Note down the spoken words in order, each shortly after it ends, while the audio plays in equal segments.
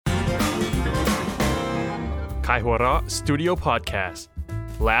Kaihura Studio Podcast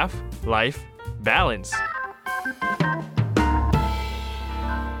Laugh Life Balance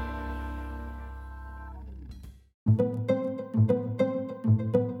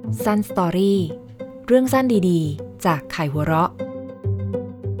สั้นสตอรี่เรื่องสั้นดีๆจากไข่หัวเราะ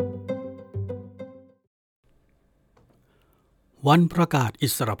วันประกาศอิ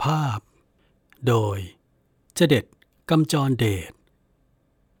สรภาพโดยเจเด็ดกำจรเดช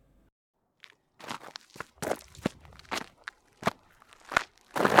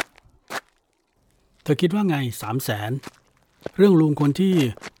เธอคิดว่าไง300,000เรื่องลุงคนที่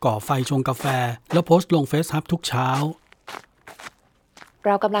ก่อไฟชงกาแฟแล้วโพสต์ลงเฟซฮับทุกเช้าเร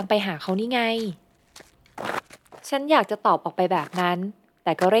ากำลังไปหาเขานี่ไงฉันอยากจะตอบออกไปแบบนั้นแ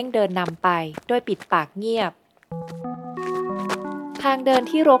ต่ก็เร่งเดินนำไปโดยปิดปากเงียบทางเดิน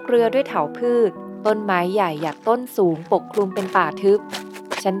ที่รกเรือด้วยเถาพืชต้นไม้ใหญ่หยัดต้นสูงปกคลุมเป็นป่าทึบ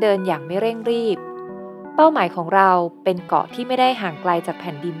ฉันเดินอย่างไม่เร่งรีบเป้าหมายของเราเป็นเกาะที่ไม่ได้ห่างไกลจากแ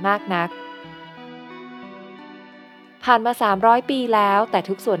ผ่นดินมากนักผ่านมา300 ปีแล้วแต่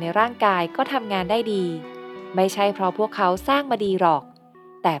ทุกส่วนในร่างกายก็ทำงานได้ดีไม่ใช่เพราะพวกเขาสร้างมาดีหรอก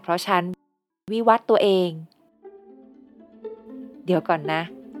แต่เพราะฉันวิวัฒน์ตัวเองเดี๋ยวก่อนนะ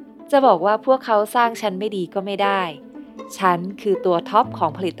จะบอกว่าพวกเขาสร้างฉันไม่ดีก็ไม่ได้ฉันคือตัวท็อปขอ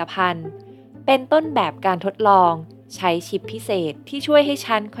งผลิตภัณฑ์เป็นต้นแบบการทดลองใช้ชิปพิเศษที่ช่วยให้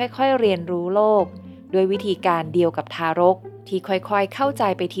ฉันค่อยๆเรียนรู้โลกด้วยวิธีการเดียวกับทารกที่ค่อยๆเข้าใจ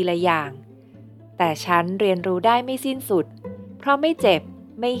ไปทีละอย่างแต่ฉันเรียนรู้ได้ไม่สิ้นสุดเพราะไม่เจ็บ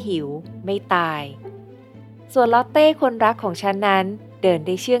ไม่หิวไม่ตายส่วนลอตเต้คนรักของฉันนั้นเดินไ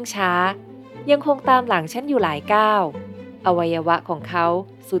ด้เชื่องช้ายังคงตามหลังฉันอยู่หลายก้าวอวัยวะของเขา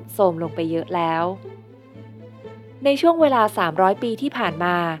ทรุดโทรมลงไปเยอะแล้วในช่วงเวลา300 ปีที่ผ่านม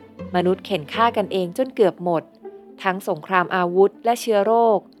ามนุษย์เข็นฆ่ากันเองจนเกือบหมดทั้งสงครามอาวุธและเชื้อโร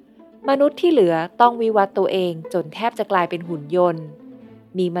คมนุษย์ที่เหลือต้องวิวัฒน์ตัวเองจนแทบจะกลายเป็นหุ่นยนต์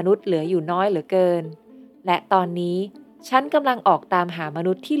มีมนุษย์เหลืออยู่น้อยเหลือเกินและตอนนี้ฉันกำลังออกตามหาม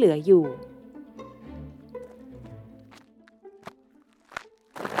นุษย์ที่เหลืออยู่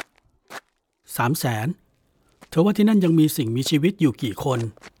300,000เธอว่าที่นั่นยังมีสิ่งมีชีวิตอยู่กี่คน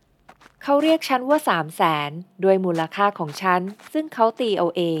เขาเรียกฉันว่า300,000ด้วยมูลค่าของฉันซึ่งเขาตีเอา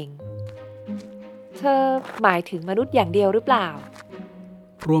เองเธอหมายถึงมนุษย์อย่างเดียวหรือเปล่า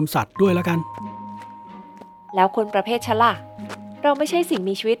รวมสัตว์ด้วยแล้วกันแล้วคนประเภทฉันล่ะเราไม่ใช่สิ่ง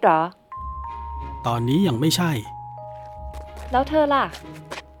มีชีวิตหรอตอนนี้ยังไม่ใช่แล้วเธอล่ะ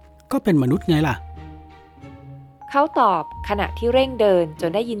ก็เป็นมนุษย์ไงล่ะเขาตอบขณะที่เร่งเดินจ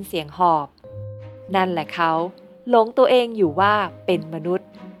นได้ยินเสียงหอบนั่นแหละเขาหลงตัวเองอยู่ว่าเป็นมนุษย์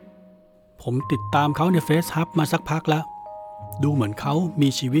ผมติดตามเขาในเฟซฮับมาสักพักแล้วดูเหมือนเขามี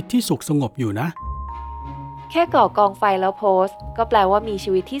ชีวิตที่สุขสงบอยู่นะแค่ก่อกองไฟแล้วโพสต์ก็แปลว่ามี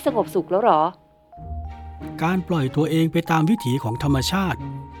ชีวิตที่สงบสุขแล้วหรอการปล่อยตัวเองไปตามวิถีของธรรมชาติ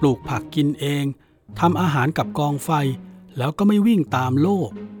ปลูกผักกินเองทำอาหารกับกองไฟแล้วก็ไม่วิ่งตามโลก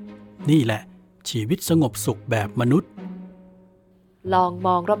นี่แหละชีวิตสงบสุขแบบมนุษย์ลองม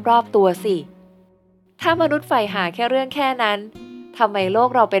องรอบๆตัวสิถ้ามนุษย์ใฝ่หาแค่เรื่องแค่นั้นทำไมโลก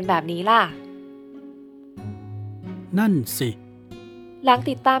เราเป็นแบบนี้ล่ะนั่นสิหลัง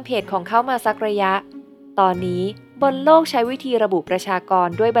ติดตามเพจของเขามาสักระยะตอนนี้บนโลกใช้วิธีระบุประชากร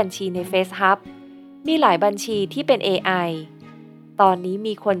ด้วยบัญชีใน FaceHub มีหลายบัญชีที่เป็น AI ตอนนี้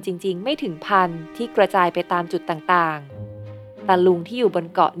มีคนจริงๆไม่ถึง1,000ที่กระจายไปตามจุดต่างๆตาลุงที่อยู่บน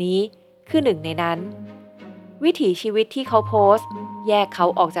เกาะนี้คือหนึ่งในนั้นวิถีชีวิตที่เขาโพสต์แยกเขา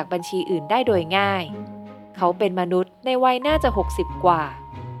ออกจากบัญชีอื่นได้โดยง่ายเขาเป็นมนุษย์ในวัยน่าจะ60 กว่า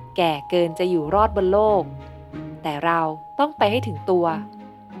แก่เกินจะอยู่รอดบนโลกแต่เราต้องไปให้ถึงตัว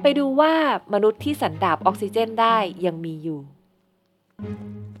ไปดูว่ามนุษย์ที่สันดาปออกซิเจนได้ยังมีอยู่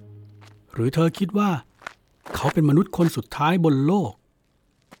หรือเธอคิดว่าเขาเป็นมนุษย์คนสุดท้ายบนโลก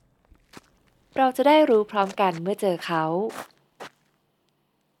เราจะได้รู้พร้อมกันเมื่อเจอเขา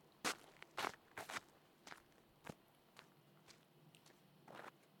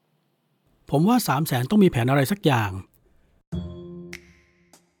ผมว่า300,000ต้องมีแผนอะไรสักอย่าง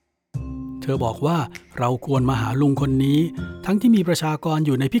เธอบอกว่าเราควรมาหาลุงคนนี้ทั้งที่มีประชากรอ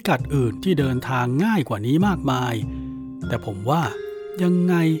ยู่ในพิกัดอื่นที่เดินทางง่ายกว่านี้มากมายแต่ผมว่ายัง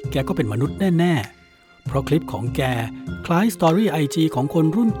ไงแกก็เป็นมนุษย์แน่ๆเพราะคลิปของแกคล้ายสตอรี่ IG ของคน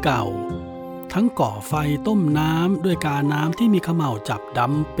รุ่นเก่าทั้งก่อไฟต้มน้ำด้วยกาน้ำที่มีเขม่าจับด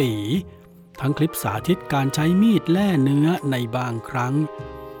ำปีทั้งคลิปสาธิตการใช้มีดแล่เนื้อในบางครั้ง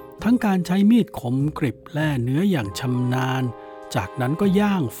ทั้งการใช้มีดคมกริบแล่เนื้ออย่างชำนาญจากนั้นก็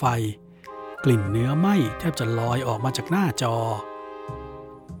ย่างไฟกลิ่นเนื้อไหม้แทบจะลอยออกมาจากหน้าจอ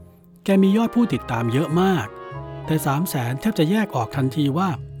แกมียอดผู้ติดตามเยอะมากแต่300,000แทบจะแยกออกทันทีว่า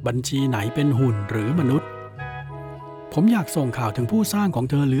บัญชีไหนเป็นหุ่นหรือมนุษย์ ผมอยากส่งข่าวถึงผู้สร้างของ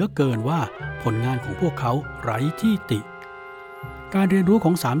เธอเหลือเกินว่าผลงานของพวกเขาไร้ที่ติการเรียนรู้ข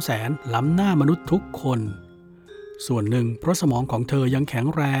อง300,000ล้ำหน้ามนุษย์ทุกคนส่วนหนึ่งเพราะสมองของเธอยังแข็ง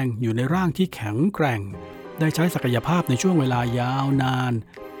แรงอยู่ในร่างที่แข็งแกร่งได้ใช้ศักยภาพในช่วงเวลายาวนาน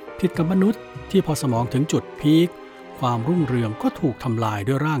ผิดกับมนุษย์ที่พอสมองถึงจุดพีคความรุ่งเรืองก็ถูกทำลาย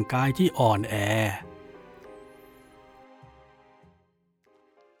ด้วยร่างกายที่อ่อนแอ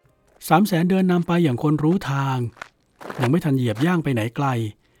300,000เดินนำไปอย่างคนรู้ทางยังไม่ทันเหยียบย่างไปไหนไกล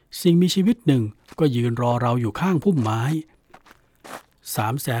สิ่งมีชีวิตหนึ่งก็ยืนรอเราอยู่ข้างพุ่มไม้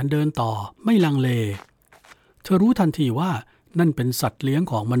300,000เดินต่อไม่ลังเลเธอรู้ทันทีว่านั่นเป็นสัตว์เลี้ยง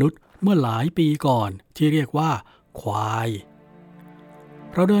ของมนุษย์เมื่อหลายปีก่อนที่เรียกว่าควาย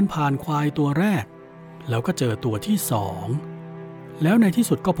เราเดินผ่านควายตัวแรกแล้วก็เจอตัวที่2แล้วในที่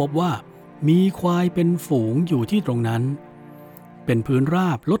สุดก็พบว่ามีควายเป็นฝูงอยู่ที่ตรงนั้นเป็นพื้นรา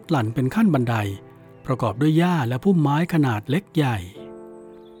บลดหลั่นเป็นขั้นบันไดประกอบด้วยหญ้าและพุ่มไม้ขนาดเล็กใหญ่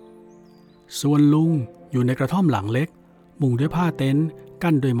ส่วนลุงอยู่ในกระท่อมหลังเล็กมุงด้วยผ้าเต็นท์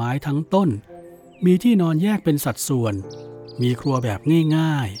กั้นด้วยไม้ทั้งต้นมีที่นอนแยกเป็นสัดส่วนมีครัวแบบ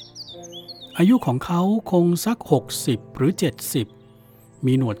ง่ายๆอายุของเขาคงสัก60หรือ70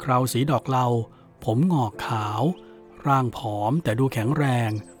มีหนวดเคราสีดอกเหลาผมงอกขาวร่างผอมแต่ดูแข็งแร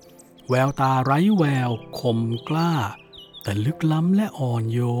งแววตาไร้แววคมกล้าแต่ลึกล้ำและอ่อน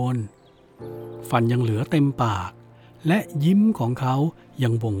โยนฟันยังเหลือเต็มปากและยิ้มของเขายั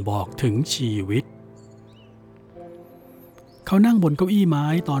งบ่งบอกถึงชีวิตเขานั่งบนเก้าอี้ไม้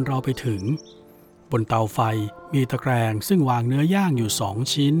ตอนเราไปถึงบนเตาไฟมีตะแกรงซึ่งวางเนื้อย่างอยู่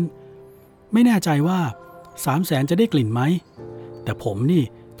2 ชิ้นไม่แน่ใจว่า300,000จะได้กลิ่นไหมแต่ผมนี่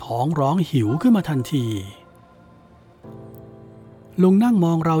ท้องร้องหิวขึ้นมาทันทีลุงนั่งม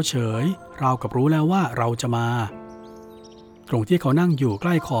องเราเฉยราวกับรู้แล้วว่าเราจะมาตรงที่เขานั่งอยู่ใก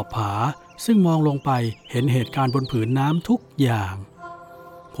ล้ขอบผาซึ่งมองลงไปเห็นเหตุการณ์บนผืนน้ำทุกอย่าง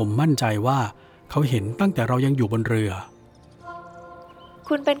ผมมั่นใจว่าเขาเห็นตั้งแต่เรายังอยู่บนเรือ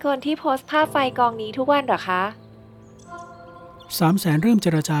คุณเป็นคนที่โพสต์ภาพไฟกองนี้ทุกวันเหรอคะ300,000เริ่มเจ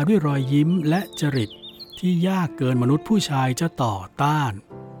รจาด้วยรอยยิ้มและจริตที่ยากเกินมนุษย์ผู้ชายจะต่อต้าน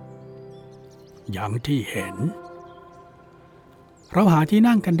อย่างที่เห็นเราหาที่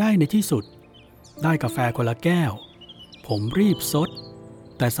นั่งกันได้ในที่สุดได้กาแฟคนละแก้วผมรีบซด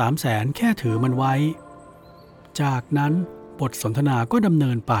แต่300,000แค่ถือมันไว้จากนั้นบทสนทนาก็ดำเนิ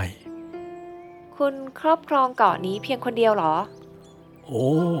นไปคุณครอบครองเกาะนี้เพียงคนเดียวเหรอโ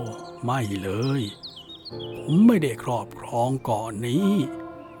อ้ไม่เลยผมไม่ได้ครอบครองเกาะนี้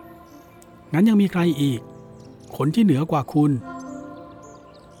งั้นยังมีใครอีกคนที่เหนือกว่าคุณ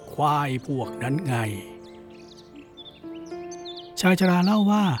ควายพวกนั้นไงชายชราเล่า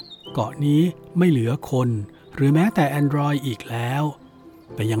ว่าเกาะนี้ไม่เหลือคนหรือแม้แต่แอนดรอยอีกแล้ว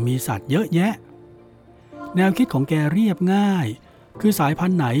แต่ยังมีสัตว์เยอะแยะแนวคิดของแกเรียบง่ายคือสายพั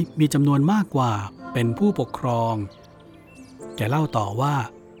นธุ์ไหนมีจำนวนมากกว่าเป็นผู้ปกครองแกเล่าต่อว่า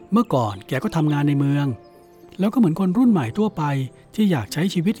เมื่อก่อนแกก็ทำงานในเมืองแล้วก็เหมือนคนรุ่นใหม่ทั่วไปที่อยากใช้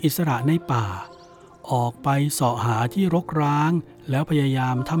ชีวิตอิสระในป่าออกไปเสาะหาที่รกร้างแล้วพยายา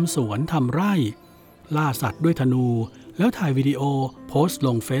มทำสวนทำไร่ล่าสัตว์ด้วยธนูแล้วถ่ายวิดีโอโพสต์ล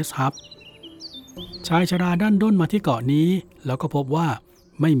งเฟซฮับชายชราดั้นด้นมาที่เกาะนี้แล้วก็พบว่า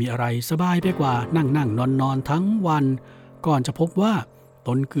ไม่มีอะไรสบายไปกว่านั่งนอนทั้งวันก่อนจะพบว่าต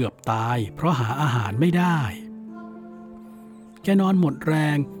นเกือบตายเพราะหาอาหารไม่ได้แกนอนหมดแร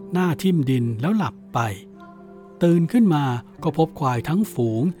งหน้าทิ่มดินแล้วหลับไปตื่นขึ้นมาก็พบควายทั้งฝู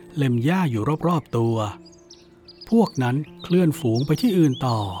งเล็มหญ้าอยู่รอบๆตัวพวกนั้นเคลื่อนฝูงไปที่อื่น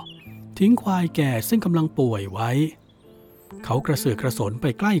ต่อทิ้งควายแก่ซึ่งกำลังป่วยไว้เขากระเสือกกระสนไป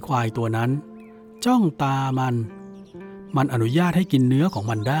ใกล้ควายตัวนั้นจ้องตามันอนุญาตให้กินเนื้อของ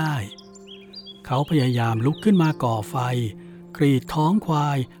มันได้เขาพยายามลุกขึ้นมาก่อไฟกรีดท้องควา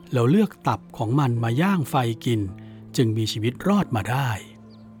ยแล้วเลือกตับของมันมาย่างไฟกินจึงมีชีวิตรอดมาได้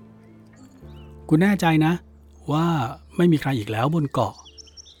คุณแน่ใจนะว่าไม่มีใครอีกแล้วบนเกาะ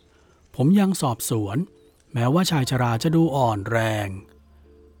ผมยังสอบสวนแม้ว่าชายชราจะดูอ่อนแรง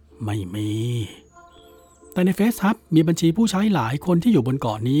ไม่มีแต่ในเฟซฮับมีบัญชีผู้ใช้หลายคนที่อยู่บนเก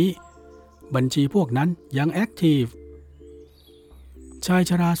าะนี้บัญชีพวกนั้นยังแอคทีฟชาย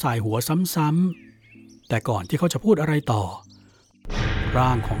ชราสายหัวซ้ำๆแต่ก่อนที่เขาจะพูดอะไรต่อร่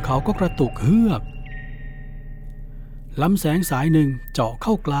างของเขาก็กระตุกเฮือกลำแสงสายหนึ่งเจาะเข้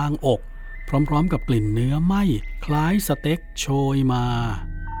ากลางอกพร้อมๆกับกลิ่นเนื้อไหม้คล้ายสเต็กโชยมา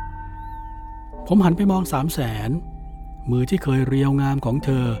ผมหันไปมอง300,000มือที่เคยเรียวงามของเธ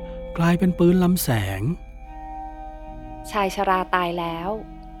อกลายเป็นปืนลำแสงชายชราตายแล้ว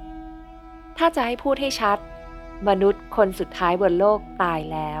ถ้าจะให้พูดให้ชัดมนุษย์คนสุดท้ายบนโลกตาย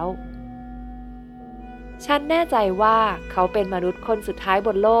แล้ว ฉันแน่ใจว่าเขาเป็นมนุษย์คนสุดท้ายบ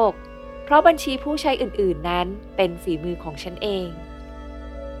นโลกเพราะบัญชีผู้ใช้อื่นๆนั้นเป็นฝีมือของฉันเอง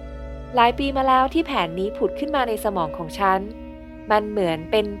หลายปีมาแล้วที่แผนนี้ผุดขึ้นมาในสมองของฉันมันเหมือน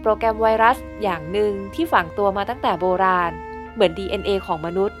เป็นโปรแกรมไวรัสอย่างหนึ่งที่ฝังตัวมาตั้งแต่โบราณเหมือน DNA ของม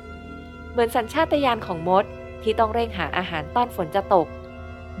นุษย์เหมือนสัญชาตญาณของมดที่ต้องเร่งหาอาหารตอนฝนจะตก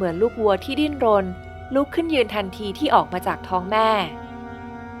เหมือนลูกวัวที่ดิ้นรนลุกขึ้นยืนทันทีที่ออกมาจากท้องแม่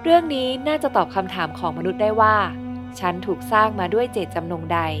เรื่องนี้น่าจะตอบคำถามของมนุษย์ได้ว่าฉันถูกสร้างมาด้วยเจตจำนง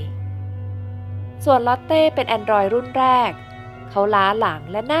ใดส่วนลอตเต้เป็น Android รุ่นแรกเขาล้าหลัง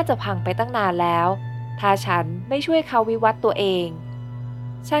และน่าจะพังไปตั้งนานแล้วถ้าฉันไม่ช่วยเขาวิวัฒน์ตัวเอง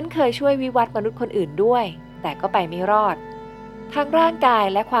ฉันเคยช่วยวิวัฒน์มนุษย์คนอื่นด้วยแต่ก็ไปไม่รอดทั้งร่างกาย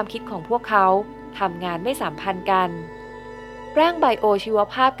และความคิดของพวกเขาทำงานไม่สัมพันธ์กันร่างไบโอชีว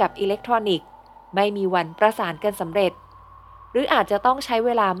ภาพกับอิเล็กทรอนิกส์ไม่มีวันประสานกันสำเร็จหรืออาจจะต้องใช้เว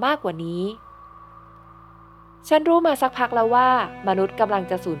ลามากกว่านี้ฉันรู้มาสักพักแล้วว่ามนุษย์กำลัง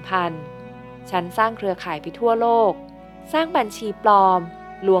จะสูญพันธุ์ฉันสร้างเครือข่ายไปทั่วโลกสร้างบัญชีปลอม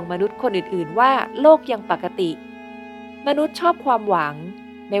ลวงมนุษย์คนอื่นๆว่าโลกยังปกติมนุษย์ชอบความหวัง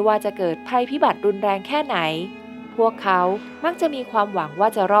ไม่ว่าจะเกิดภัยพิบัติรุนแรงแค่ไหนพวกเขามักจะมีความหวังว่า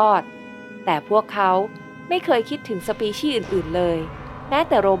จะรอดแต่พวกเขาไม่เคยคิดถึงสปีชีส์อื่นๆเลยแม้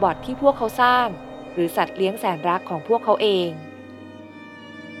แต่โรบอทที่พวกเขาสร้างหรือสัตว์เลี้ยงแสนรักของพวกเขาเอง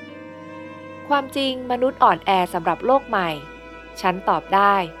ความจริงมนุษย์อ่อนแอสำหรับโลกใหม่ฉันตอบไ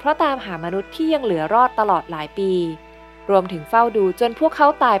ด้เพราะตามหามนุษย์ที่ยังเหลือรอดตลอดหลายปีรวมถึงเฝ้าดูจนพวกเขา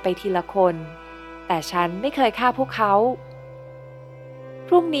ตายไปทีละคนแต่ฉันไม่เคยฆ่าพวกเขาพ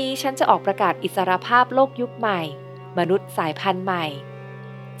รุ่งนี้ฉันจะออกประกาศอิสรภาพโลกยุคใหม่มนุษย์สายพันธุ์ใหม่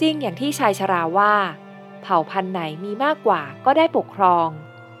จริงอย่างที่ชายชราว่าเผ่าพันธุ์ไหนมีมากกว่าก็ได้ปกครอง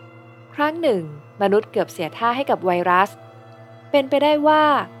ครั้งหนึ่งมนุษย์เกือบเสียท่าให้กับไวรัสเป็นไปได้ว่า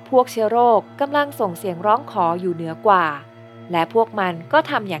พวกเชื้อโรคกำลังส่งเสียงร้องขออยู่เหนือกว่าและพวกมันก็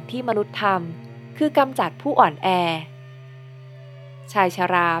ทำอย่างที่มนุษย์ทำคือกำจัดผู้อ่อนแอชายช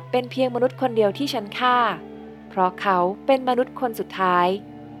ราเป็นเพียงมนุษย์คนเดียวที่ฉันฆ่าเพราะเขาเป็นมนุษย์คนสุดท้าย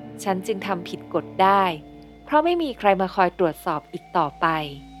ฉันจึงทำผิดกฎได้เพราะไม่มีใครมาคอยตรวจสอบอีกต่อไป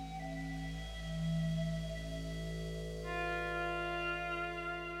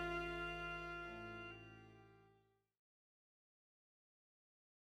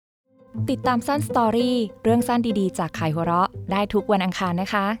ติดตามสั้นสตอรี่เรื่องสั้นดีๆจากขายหัวเราะได้ทุกวันอังคารนะ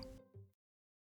คะ